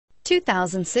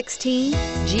2016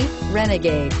 Jeep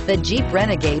Renegade. The Jeep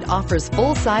Renegade offers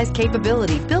full-size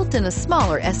capability built in a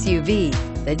smaller SUV.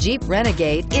 The Jeep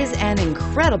Renegade is an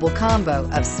incredible combo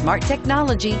of smart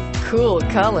technology, cool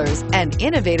colors, and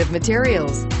innovative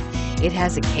materials. It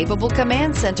has a capable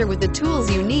command center with the tools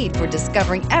you need for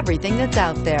discovering everything that's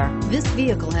out there. This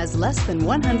vehicle has less than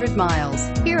 100 miles.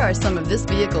 Here are some of this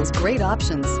vehicle's great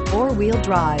options: four-wheel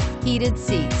drive, heated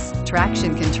seats,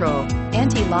 traction control,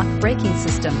 anti-lock braking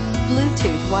system,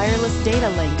 Bluetooth wireless data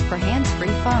link for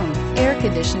hands-free phone, air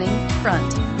conditioning,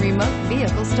 front, remote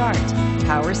vehicle start,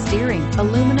 power steering,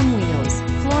 aluminum wheels,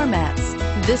 floor mats.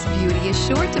 This beauty is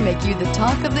sure to make you the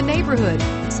talk of the neighborhood.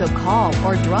 So call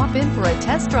or drop in for a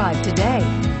test drive today.